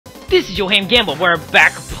This is Yohhamgambal. We're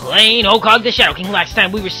back playing Okage the Shadow King. Last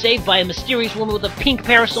time we were saved by a mysterious woman with a pink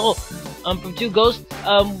parasol from two ghosts.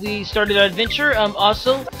 We started our adventure.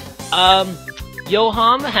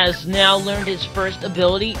 Yoham has now learned his first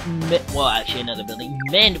ability, well, actually another ability,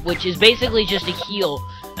 Mend, which is basically just a heal.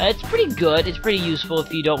 It's pretty good. It's pretty useful if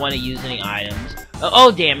you don't want to use any items.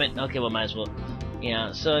 Oh, damn it. Okay, well, might as well.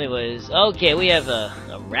 Yeah, so anyways, okay, we have a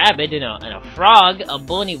rabbit and a frog, a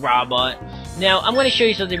bunny robot. Now, I'm going to show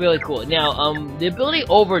you something really cool. Now, the ability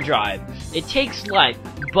Overdrive, it takes life,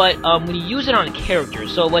 but when you use it on a character,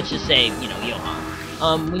 so let's just say, you know,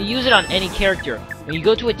 Yoham, when you use it on any character, when you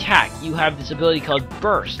go to attack, you have this ability called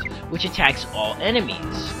Burst, which attacks all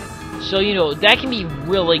enemies. So, you know, that can be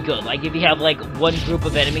really good. Like, if you have, like, one group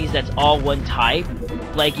of enemies that's all one type,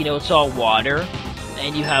 like, you know, it's all water,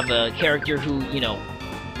 and you have a character who, you know,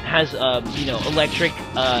 has, you know, electric,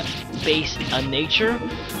 based nature,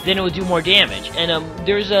 then it would do more damage. And,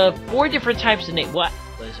 there's, 4 different types of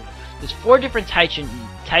There's 4 different types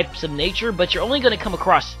of nature, but you're only going to come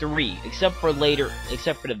across 3, except for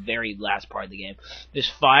the very last part of the game. There's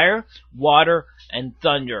fire, water, and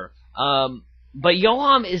thunder. But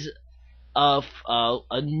Yoham is a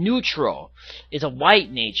neutral. It's a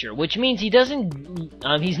white nature, which means he doesn't,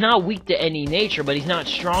 he's not weak to any nature, but he's not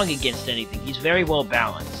strong against anything. He's very well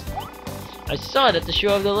balanced. I saw it at the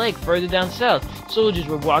shore of the lake, further down south. Soldiers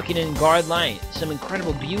were walking in guard line. Some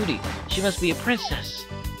incredible beauty. She must be a princess.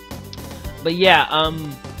 But yeah,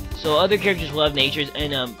 so other characters will have natures,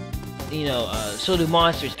 and, you know, so do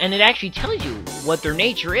monsters. And it actually tells you what their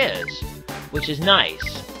nature is, which is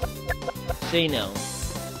nice. So, you know.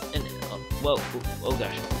 And, whoa, oh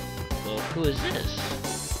gosh. Well, who is this?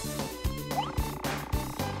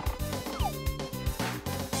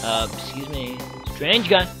 Excuse me. Strange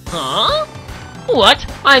guy. Huh? What?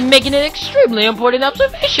 I'm making an extremely important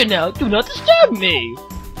observation now. Do not disturb me.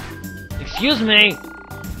 Excuse me.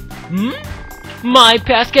 My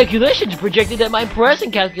past calculations projected that my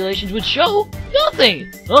present calculations would show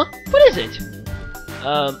nothing. Huh? What is it?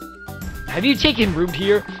 Have you taken root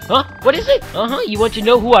here? Huh? What is it? You want to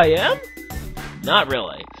know who I am? Not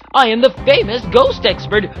really. I am the famous ghost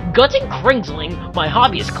expert, Gutting Cringsling. My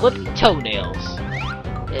hobby is clipping toenails.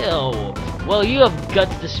 Ew. Well, you have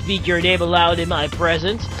guts to speak your name aloud in my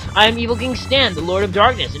presence. I am Evil King Stan, the Lord of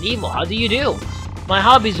Darkness and Evil. How do you do? My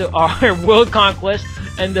hobbies are world conquest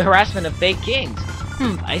and the harassment of fake kings.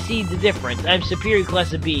 I see the difference. I'm superior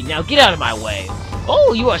class of B. Now get out of my way.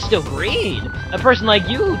 Oh, you are still green. A person like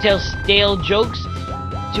you who tells stale jokes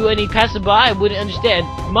to any passerby wouldn't understand.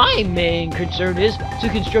 My main concern is to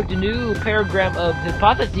construct a new paragram of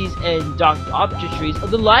hypotheses and doctrines of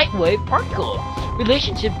the light wave particle.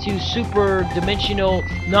 Relationship to super-dimensional,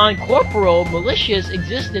 non-corporeal, malicious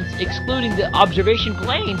existence excluding the observation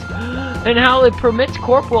planes, and how it permits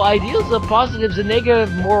corporal ideals of positives and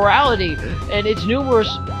negative morality, and its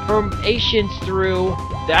numerous permeations through...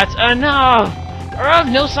 That's enough!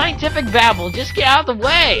 No scientific babble, just get out of the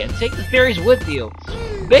way and take the theories with you.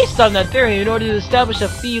 Based on that theory, in order to establish a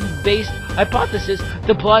field-based hypothesis,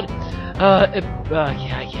 the plot, I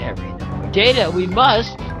can't read no more. Data, we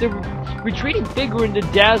must, the retreating figure in the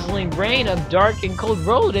dazzling rain of dark and cold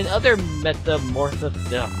road and other metamorphic,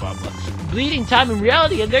 bleeding time in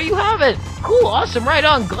reality, and there you have it! Cool, awesome, right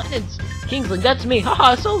on, Glennon's Kingsling, that's me,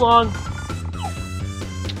 haha, so long!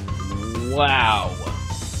 Wow.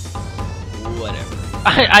 Whatever.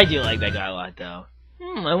 I do like that guy a lot, though.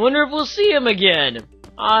 I wonder if we'll see him again.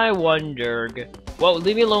 I wondered. Whoa,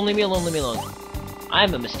 leave me alone, leave me alone, leave me alone. I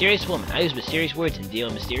am a mysterious woman. I use mysterious words and deal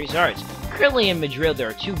in mysterious arts. Currently in Madrid, there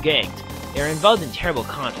are 2 gangs. They are involved in terrible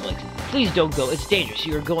conflicts. Please don't go. It's dangerous.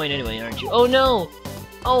 You are going anyway, aren't you? Oh, no.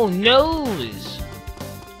 Oh, noes.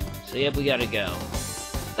 So, yep, we gotta go.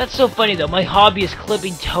 That's so funny, though. My hobby is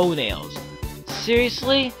clipping toenails.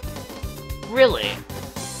 Seriously? Really?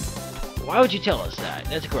 Why would you tell us that?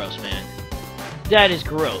 That's gross, man. That is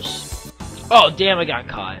gross. Oh, damn, I got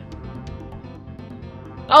caught.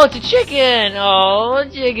 Oh, it's a chicken! Oh,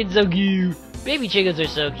 chicken's so cute. Baby chickens are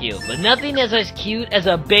so cute, but nothing is as cute as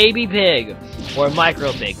a baby pig. Or a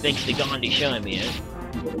micro pig, thanks to Gandhi showing me it.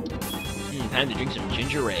 Time to drink some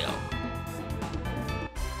ginger ale.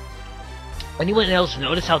 Anyone else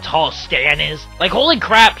notice how tall Stan is? Like, holy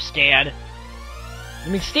crap, Stan! I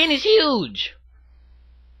mean, Stan is huge!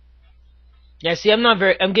 Yeah, see, I'm not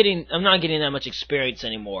getting that much experience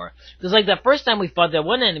anymore. Because, like, the first time we fought that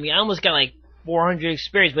one enemy, I almost got, like, 400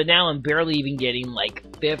 experience, but now I'm barely even getting, like,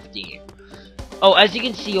 50. Oh, as you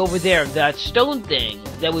can see over there, that stone thing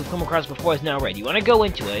that we've come across before is now ready. You want to go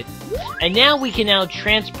into it, and now we can now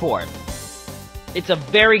transport It's a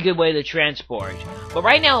very good way to transport. But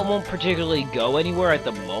right now, it won't particularly go anywhere at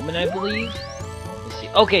the moment, I believe. Let's see.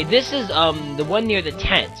 Okay, this is the one near the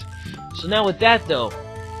tent. So now with that, though,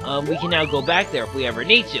 we can now go back there if we ever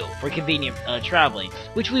need to for convenient traveling,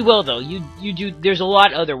 which we will though. You do. There's a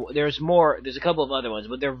lot other. There's a couple of other ones,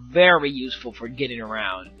 but they're very useful for getting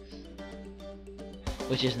around,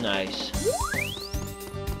 which is nice.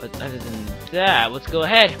 But other than that, let's go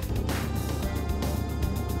ahead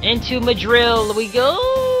into Madrill. We go,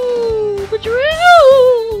 Madrill.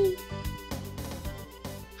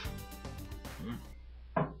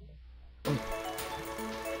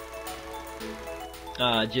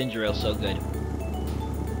 Ginger ale, so good.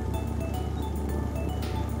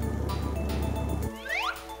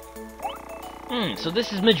 So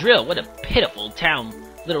this is Madrill. What a pitiful town,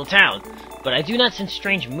 little town. But I do not sense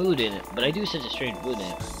strange mood in it.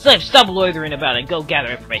 So I've stopped loitering about and go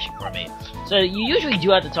gather information for me. So you usually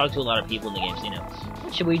do have to talk to a lot of people in the games, you know.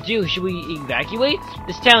 What should we do? Should we evacuate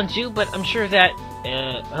this town too? But I'm sure that,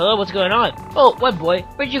 hello, what's going on? Oh, what boy?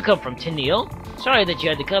 Where'd you come from, Tennille? Sorry that you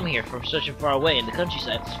had to come here from such a far away in the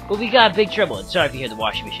countryside, but we got big trouble, and sorry if you hear the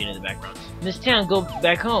washing machine in the background. In this town, go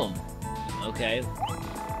back home. Okay.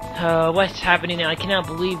 What's happening now? I cannot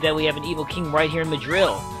believe that we have an evil king right here in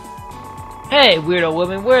Madrill. Hey, weirdo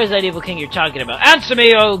woman, where is that evil king you're talking about? Answer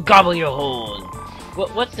me, or I'll gobble your hole!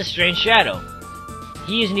 What's the strange shadow?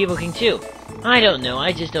 He is an evil king too. I don't know,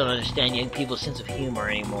 I just don't understand young people's sense of humor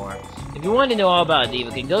anymore. If you want to know all about the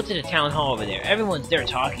evil king, go to the town hall over there. Everyone's there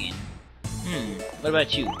talking. What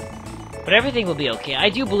about you? But everything will be okay. I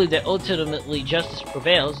do believe that ultimately justice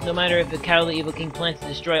prevails, no matter if the cowardly evil king plans to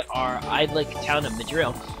destroy our idyllic town of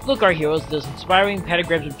Madrill. Look, our heroes, those inspiring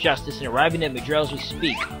pentagrams of justice, and arriving at Madrill as we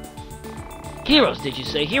speak. Heroes, did you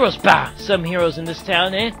say? Heroes, bah! Some heroes in this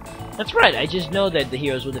town, eh? That's right, I just know that the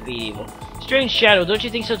heroes will defeat evil. Strange shadow, don't you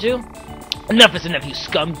think so too? Enough is enough, you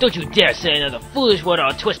scum! Don't you dare say another foolish word or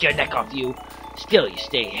I'll twist your neck off you! Still, you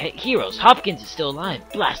stay heroes. Hopkins is still alive.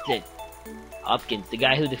 Blast it! Hopkins, the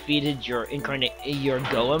guy who defeated your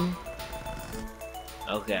Goem?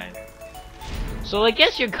 Okay. So I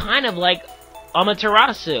guess you're kind of like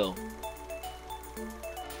Amaterasu.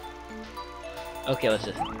 Okay, let's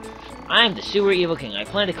listen. I am the Sewer Evil King. I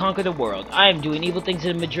plan to conquer the world. I am doing evil things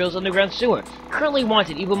in Madrill's underground sewer. Currently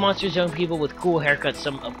wanted, evil monsters, young people with cool haircuts,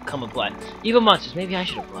 some come apply. Evil monsters, maybe I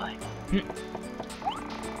should apply.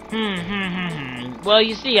 Well,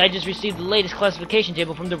 you see, I just received the latest classification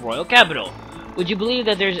table from the Royal Capital. Would you believe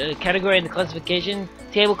that there's a category in the classification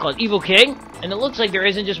table called Evil King? And it looks like there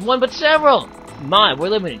isn't just one, but several! My, we're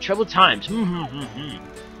living in troubled times.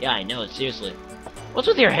 Yeah, I know it, seriously. What's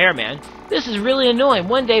with your hair, man? This is really annoying.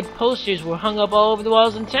 One day, posters were hung up all over the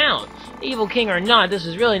walls in town. Evil King or not, this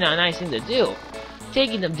is really not a nice thing to do.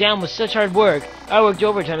 Taking them down was such hard work. I worked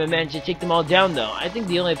overtime and managed to take them all down, though. I think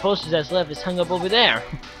the only posters that's left is hung up over there.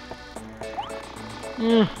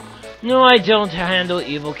 No, I don't handle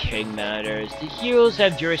Evil King matters. The heroes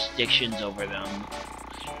have jurisdictions over them.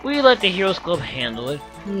 We let the Heroes Club handle it.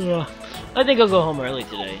 I think I'll go home early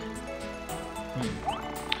today.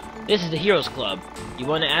 This is the Heroes Club. You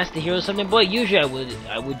want to ask the heroes something? Boy, usually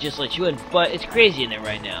I would just let you in, but it's crazy in there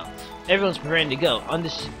right now. Everyone's preparing to go on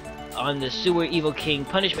the Sewer Evil King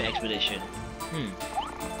punishment expedition.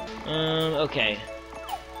 Okay.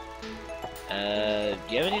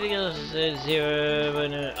 Do you have anything else?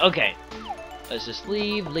 Zero. Okay. Let's just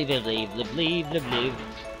leave.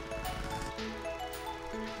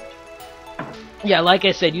 Yeah, like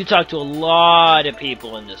I said, you talk to a lot of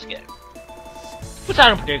people in this game, which I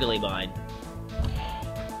don't particularly mind.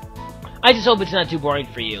 I just hope it's not too boring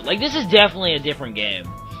for you. Like, this is definitely a different game.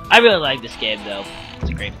 I really like this game, though. It's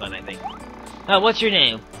a great fun, I think. What's your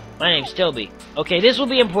name? My name's Toby. Okay, this will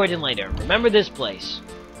be important later. Remember this place.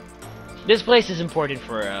 This place is important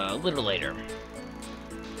for a little later.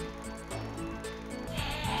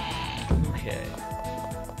 Okay.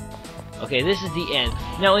 Okay, this is the end.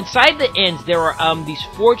 Now, inside the ends, there are these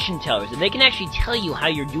fortune tellers, and they can actually tell you how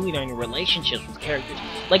you're doing on your relationships with characters,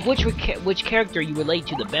 like which character you relate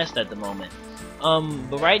to the best at the moment.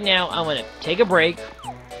 But right now, I want to take a break.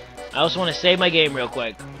 I also want to save my game real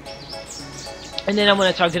quick, and then I'm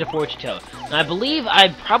going to talk to the fortune teller. And I believe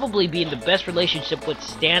I'd probably be in the best relationship with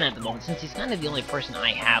Stan at the moment, since he's kind of the only person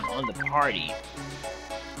I have on the party.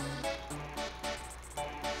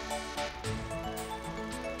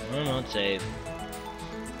 I won't save.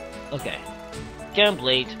 Okay.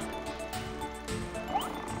 Complete.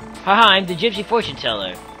 Haha, I'm the Gypsy Fortune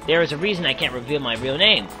Teller. There is a reason I can't reveal my real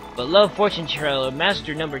name. But Love Fortune Teller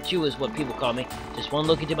Master number 2 is what people call me. Just one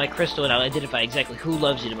look into my crystal and I'll identify exactly who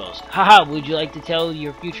loves you the most. Haha, would you like to tell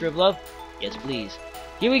your future of love? Yes, please.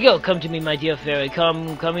 Here we go. Come to me, my dear fairy.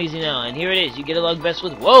 Come easy now. And here it is. You get along best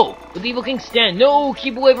with... Whoa! With Evil King Stan. No!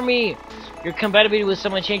 Keep away from me! Your compatibility with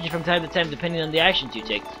someone changes from time to time depending on the actions you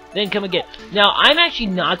take. Then come again. Now, I'm actually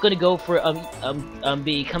not going to go for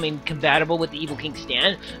becoming compatible with the Evil King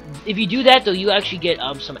Stan. If you do that, though, you actually get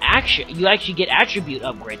some action. You actually get attribute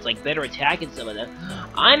upgrades, like better attack and stuff like that.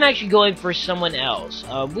 I'm actually going for someone else.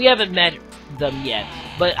 We haven't met them yet,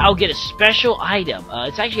 but I'll get a special item.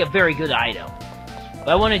 It's actually a very good item. But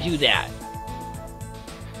I want to do that.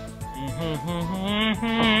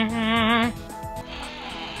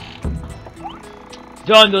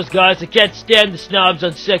 Darn those guys, I can't stand the snobs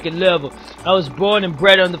on second level. I was born and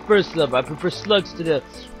bred on the first level. I prefer slugs to the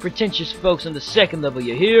pretentious folks on the second level,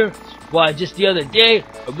 you hear? Why, just the other day,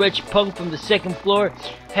 a rich punk from the second floor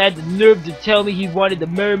had the nerve to tell me he wanted to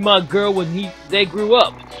marry my girl when they grew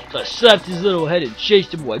up. So I slapped his little head and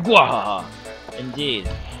chased him away. Gwahaha! Indeed.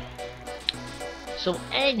 So,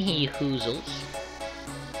 hoozles.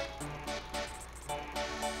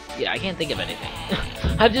 Yeah, I can't think of anything.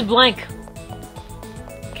 I'm just blank.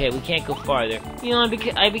 Okay, we can't go farther. You know,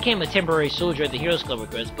 I became a temporary soldier at the Heroes Club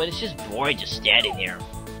request, but it's just boring just standing here.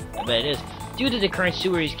 I bet it is. Due to the current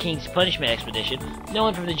Sewer King's punishment expedition, no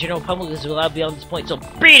one from the general public is allowed beyond this point, so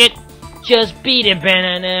beat it! Just beat it!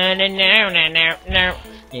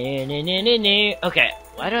 Okay,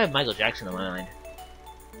 why do I have Michael Jackson in my mind?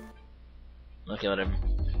 Okay, whatever.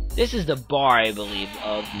 This is the bar, I believe,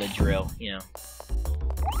 of Madrill, you know.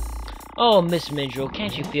 Oh, Miss Mindril,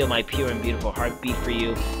 can't you feel my pure and beautiful heart beat for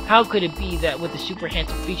you? How could it be that with the super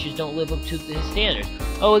handsome features don't live up to his standards?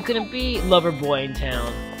 Oh, it couldn't be lover boy in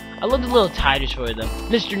town. I love the little titles for them.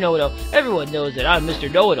 Mr. Know-It-All. Everyone knows that I'm Mr.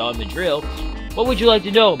 Know-It-All in Madrill. What would you like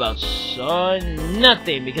to know about, son?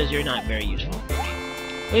 Nothing, because you're not very useful.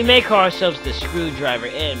 We may call ourselves the Screwdriver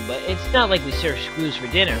Inn, but it's not like we serve screws for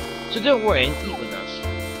dinner, so don't worry and eat with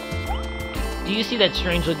us. Do you see that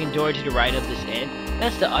strange-looking door to the right of this inn?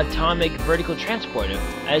 That's the Atomic Vertical Transporter.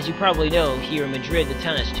 As you probably know, here in Madrid, the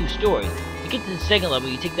town has 2 stories. To get to the second level,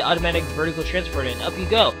 you take the Automatic Vertical Transporter and up you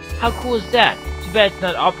go. How cool is that? Too bad it's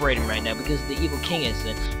not operating right now because of the Evil King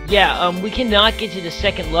incident. Yeah, we cannot get to the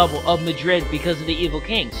second level of Madrid because of the Evil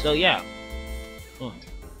King, so yeah.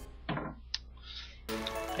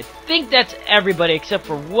 I think that's everybody except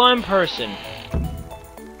for one person.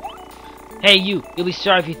 Hey you'll be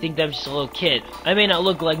sorry if you think that I'm just a little kid. I may not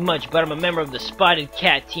look like much, but I'm a member of the Spotted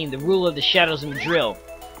Cat team, the Ruler of the Shadows in Madrill.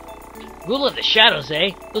 Ruler of the Shadows,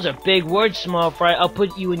 eh? Those are big words, small fry. I'll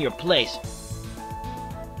put you in your place.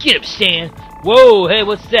 Get up, Stan! Whoa, hey,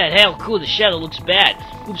 what's that? Hell, cool, the shadow looks bad.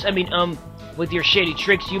 Oops, I mean, with your shady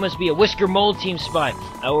tricks, you must be a Whisker Mole Team spy.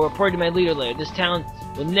 I will report to my leader later. This town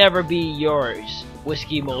will never be yours,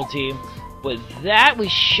 Whiskey Mole Team. With that, we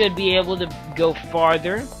should be able to go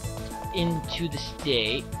farther into the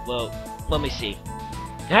state. Well, let me see.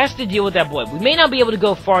 It has to deal with that boy. We may not be able to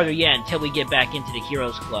go farther yet until we get back into the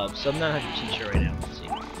Heroes Club, so I'm not 100% sure right now. Let's see.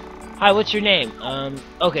 Hi, what's your name?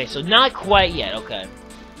 Okay, so not quite yet, okay.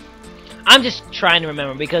 I'm just trying to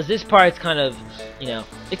remember, because this part's kind of, you know,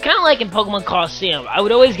 it's kind of like in Pokemon Coliseum. I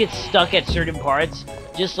would always get stuck at certain parts,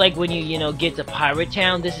 just like when you know, get to Pirate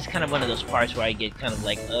Town. This is kind of one of those parts where I get kind of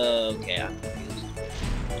like, okay, I'm confused.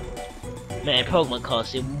 Man, Pokemon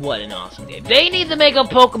Coliseum, what an awesome game. They need to make a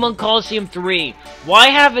Pokemon Coliseum 3. Why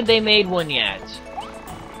haven't they made one yet?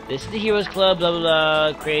 This is the Heroes Club, blah blah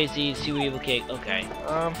blah, crazy, Super Evil King. Okay.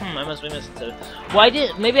 I must be missing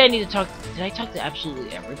something. Maybe I need to talk, did I talk to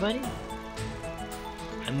absolutely everybody?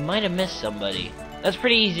 I might have missed somebody. That's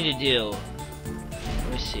pretty easy to do.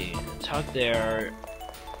 Let me see. Talk there.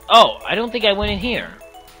 Oh, I don't think I went in here.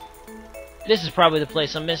 This is probably the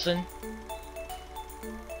place I'm missing.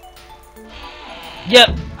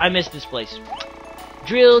 Yep, I missed this place.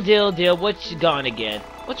 Drill, dill, dill, what's gone again?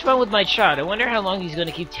 What's wrong with my child? I wonder how long he's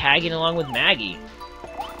gonna keep tagging along with Maggie.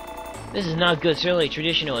 This is not good, certainly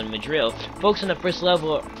traditional in Madrill. Folks on the first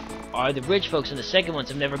level are the rich folks, and the second ones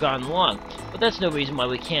have never gotten along. But that's no reason why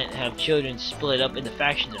we can't have children split up into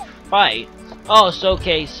factions and fight. Oh, so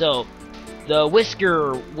okay, so the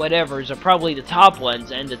Whisker whatevers are probably the top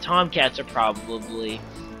ones, and the Tomcats are probably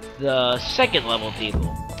the second level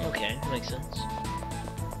people. Okay, that makes sense.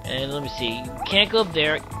 And let me see. You can't go up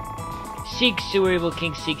there. Seek Sewer Evil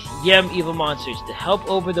King seeks Yem Evil Monsters to help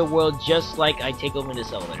over the world just like I take over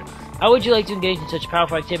this elevator. How would you like to engage in such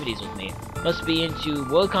powerful activities with me? Must be into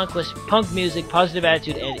world conquest, punk music, positive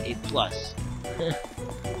attitude, and a plus. Okay.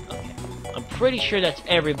 I'm pretty sure that's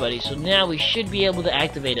everybody, so now we should be able to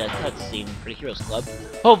activate a cutscene for the Heroes Club.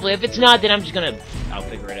 Hopefully, if it's not, then I'm just gonna... I'll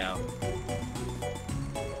figure it out.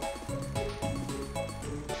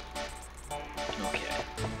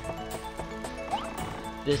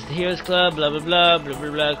 This is the Heroes Club, blah blah blah, blah blah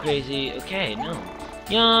blah, crazy. Okay, no.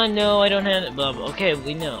 Yeah, no, I don't have it, blah blah. Okay,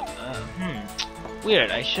 we know.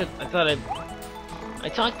 Weird, I thought I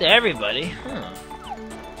talked to everybody, huh.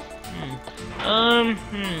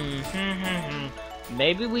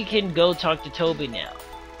 Maybe we can go talk to Toby now.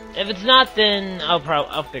 If it's not, then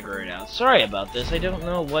I'll figure it out. Sorry about this, I don't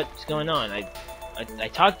know what's going on. I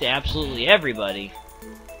talked to absolutely everybody.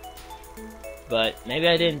 But maybe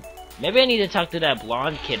I didn't. Maybe I need to talk to that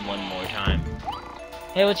blonde kid one more time.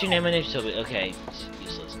 Hey, what's your name? My name's Toby. Okay, it's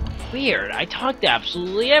useless. Weird. I talked to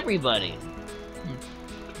absolutely everybody.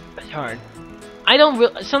 It's hard. I don't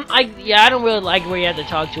really like where you have to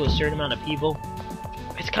talk to a certain amount of people.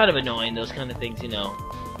 It's kind of annoying, those kind of things, you know.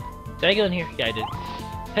 Did I go in here? Yeah, I did.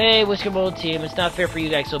 Hey, Whiskerbowl team. It's not fair for you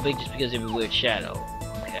to act so big just because of a weird shadow.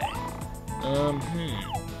 Okay.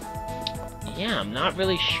 Yeah, I'm not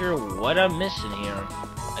really sure what I'm missing here.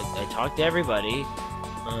 I talked to everybody.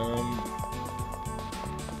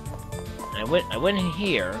 I went in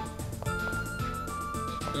here.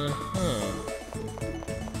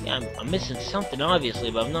 Yeah, I'm missing something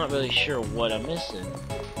obviously, but I'm not really sure what I'm missing.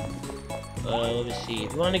 Let me see.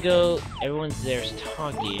 If you want to go, everyone's there's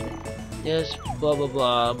talking. Yes, blah blah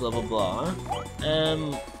blah blah blah blah.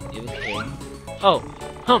 Evil King. Oh,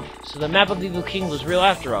 humph. So the map of Evil King was real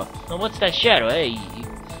after all. Now what's that shadow? Hey,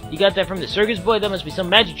 you got that from the circus boy? That must be some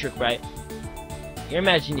magic trick, right? You're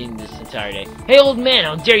imagining this entire day. Hey, old man,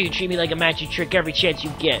 how dare you treat me like a magic trick every chance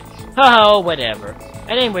you get? Haha, whatever.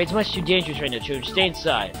 At any rate, it's much too dangerous right now, children. Stay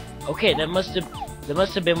inside. Okay, that must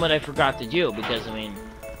have been what I forgot to do, because, I mean,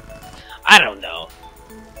 I don't know.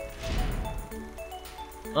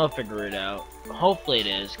 I'll figure it out. Hopefully it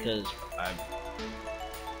is, because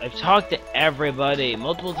I've talked to everybody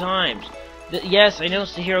multiple times. Yes, I know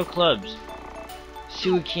it's the hero clubs.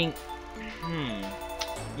 Sewer King.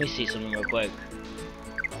 Let me see something real quick.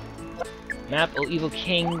 Map of Evil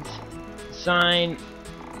King's sign.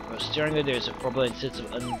 Stronger. There's a 4-point system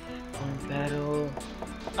of battle.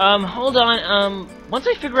 Hold on. Once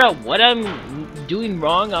I figure out what I'm doing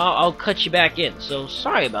wrong, I'll cut you back in. So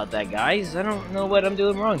sorry about that, guys. I don't know what I'm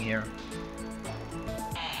doing wrong here.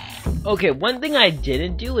 Okay, one thing I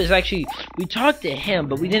didn't do is actually, we talked to him,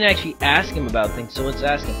 but we didn't actually ask him about things, so let's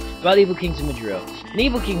ask him. About Evil Kings in Madrid. An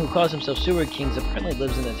evil king who calls himself Sewer Kings apparently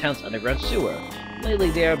lives in the town's underground sewer. Lately,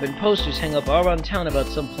 there have been posters hang up all around town about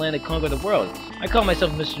some plan to conquer the world. I call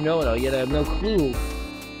myself Mr. Know-It-All, yet I have no clue.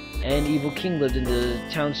 And Evil King lived in the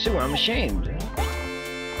town sewer. I'm ashamed.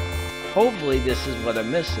 Hopefully, this is what I'm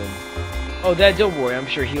missing. Oh, don't worry. I'm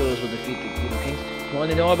sure heroes will defeat the Evil Kings. If you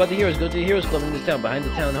want to know all about the heroes, go to the Heroes Club in this town, behind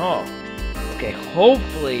the town hall. Okay,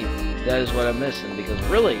 hopefully that is what I'm missing, because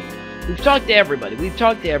really, we've talked to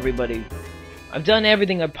everybody. I've done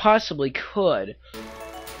everything I possibly could.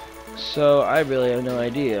 So, I really have no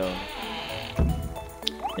idea.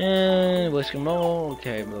 And Whiskerbowl,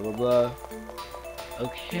 okay, blah blah blah.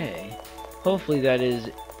 Okay. Hopefully that is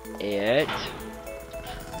it.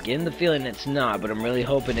 I'm getting the feeling it's not, but I'm really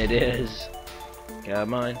hoping it is.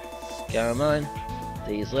 Come on. Come on.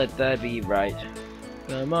 Please let that be right.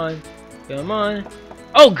 Come on. Come on.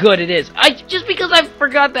 Oh, good, it is. Just because I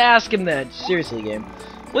forgot to ask him that. Seriously, game.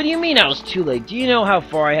 What do you mean I was too late? Do you know how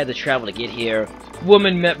far I had to travel to get here?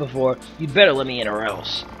 Woman met before. You'd better let me in or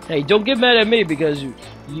else. Hey, don't get mad at me because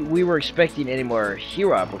we were expecting any more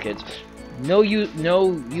hero applicants. No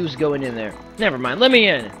use going in there. Never mind, let me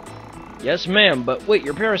in. Yes, ma'am, but wait,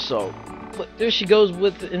 your parasol. What, there she goes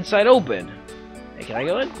with inside open. Hey, can I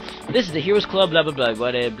go in? This is the Heroes Club, blah blah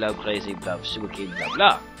blah, blah crazy, blah super king, blah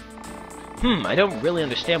blah. I don't really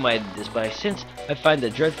understand why I did this, but I find the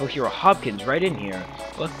dreadful Hero Hopkins right in here.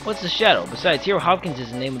 What's the shadow? Besides, Hero Hopkins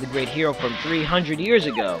is the name of the great hero from 300 years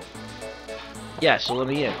ago. Yeah, so let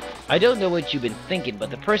me in. I don't know what you've been thinking, but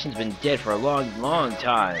the person's been dead for a long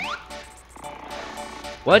time.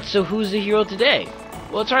 What? So who's the hero today?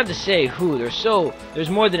 Well, it's hard to say who. There's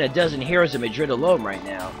more than a dozen heroes in Madrid alone right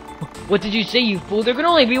now. What did you say, you fool? There can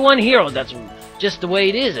only be one hero. That's just the way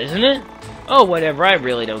it is, isn't it? Oh, whatever. I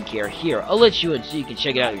really don't care. Here, I'll let you in so you can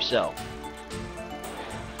check it out yourself.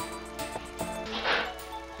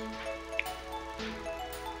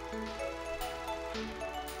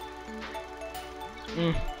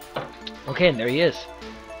 Okay, and there he is.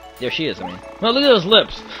 There she is, I mean. Well, look at those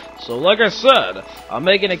lips. So, like I said, I'll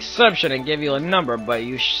make an exception and give you a number, but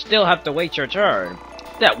you still have to wait your turn.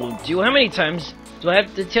 That won't do. How many times do I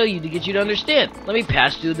have to tell you to get you to understand? Let me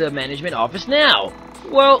pass through the management office now.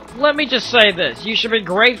 Well, let me just say this. You should be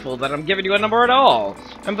grateful that I'm giving you a number at all.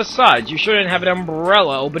 And besides, you shouldn't have an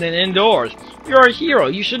umbrella opening indoors. You're a hero.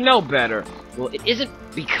 You should know better. Well, it isn't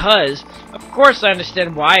because... Of course I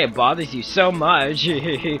understand why it bothers you so much.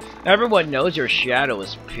 Everyone knows your shadow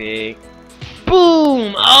is pink.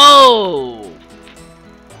 Boom! Oh!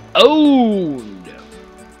 Owned!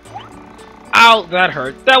 Ow, that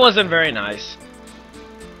hurt. That wasn't very nice.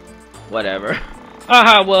 Whatever.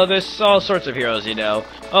 Haha, well, there's all sorts of heroes, you know.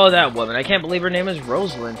 Oh, that woman. I can't believe her name is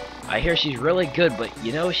Rosalind. I hear she's really good, but,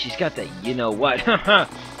 you know, she's got that you-know-what.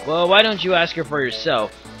 Well, why don't you ask her for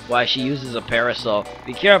yourself why she uses a parasol?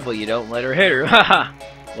 Be careful you don't let her hit her. Haha.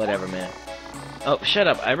 Whatever, man. Oh, shut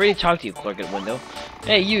up. I already talked to you, clerk at window.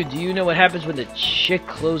 Hey, you, do you know what happens when the chick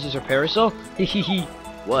closes her parasol? Hehehe.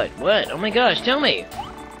 What? Oh my gosh, tell me.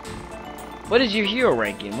 What is your hero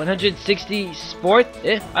ranking? 160 sport?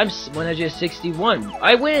 I'm 161.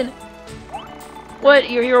 I win! What?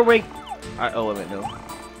 Your hero rank... oh, wait a minute, no.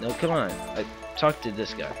 No, come on. I talked to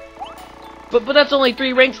this guy. But that's only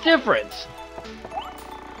 3 ranks difference!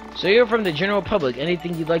 So you're from the general public.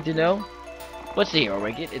 Anything you'd like to know? What's the hero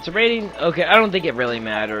rank? It's a rating? Okay, I don't think it really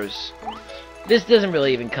matters. This doesn't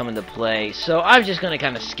really even come into play, so I'm just gonna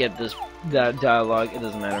kind of skip this dialogue. It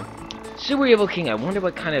doesn't matter. Super Evil King. I wonder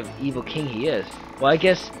what kind of evil king he is. Well, I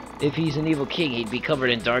guess if he's an evil king, he'd be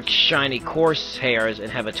covered in dark, shiny, coarse hairs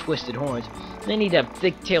and have a twisted horns. Then he'd have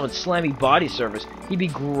thick tail and slimy body surface. He'd be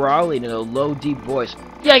growling in a low, deep voice.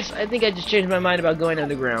 Yikes! I think I just changed my mind about going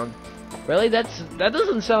underground. Really? That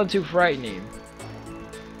doesn't sound too frightening.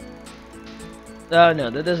 No,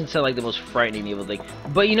 that doesn't sound like the most frightening evil thing.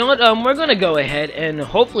 But you know what? We're gonna go ahead and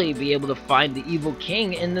hopefully be able to find the evil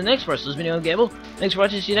king in the next part. So this video on Gamble. Thanks for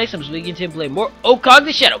watching. See you next time so we can play more Okage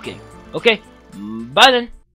the Shadow King. Okay? Bye then.